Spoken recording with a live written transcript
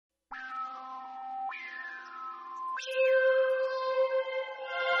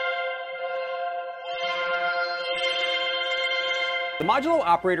The modulo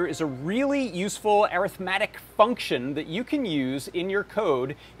operator is a really useful arithmetic function that you can use in your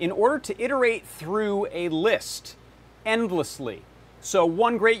code in order to iterate through a list endlessly. So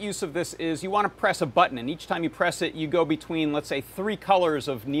one great use of this is you want to press a button, and each time you press it, you go between, let's say, 3 colors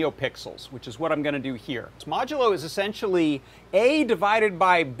of neopixels, which is what I'm going to do here. So modulo is essentially A divided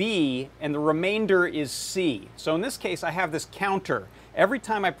by B, and the remainder is C. So in this case, I have this counter. Every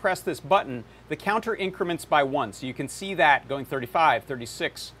time I press this button, the counter increments by 1. So you can see that going 35,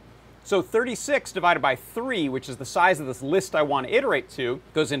 36. So 36 divided by 3, which is the size of this list I want to iterate to,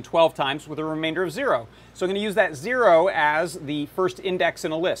 goes in 12 times with a remainder of 0. So I'm going to use that 0 as the first index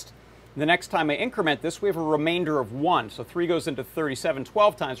in a list. The next time I increment this, we have a remainder of 1. So 3 goes into 37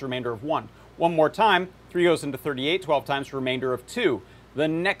 12 times, remainder of 1. One more time, 3 goes into 38 12 times, remainder of 2. The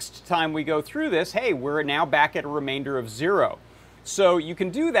next time we go through this, hey, we're now back at a remainder of 0. So you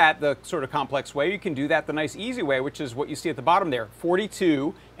can do that the sort of complex way. You can do that the nice easy way, which is what you see at the bottom there,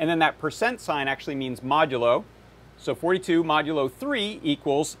 42, and then that percent sign actually means modulo. So 42 modulo 3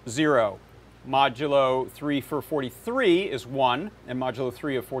 equals 0. Modulo 3 for 43 is 1, and modulo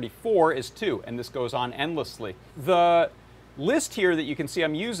 3 of 44 is 2, and this goes on endlessly. The list here that you can see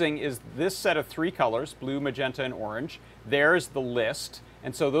I'm using is this set of 3 colors, blue, magenta, and orange. There's the list.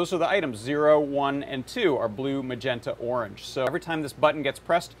 And so those are the items, 0, 1, and 2 are blue, magenta, orange. So every time this button gets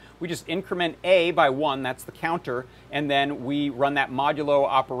pressed, we just increment A by 1, that's the counter, and then we run that modulo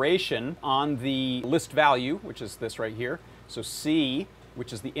operation on the list value, which is this right here. So C,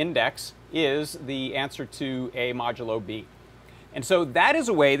 which is the index, is the answer to A modulo B. And so that is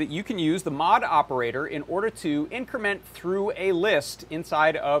a way that you can use the mod operator in order to increment through a list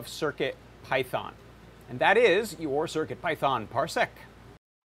inside of CircuitPython. And that is your CircuitPython Parsec.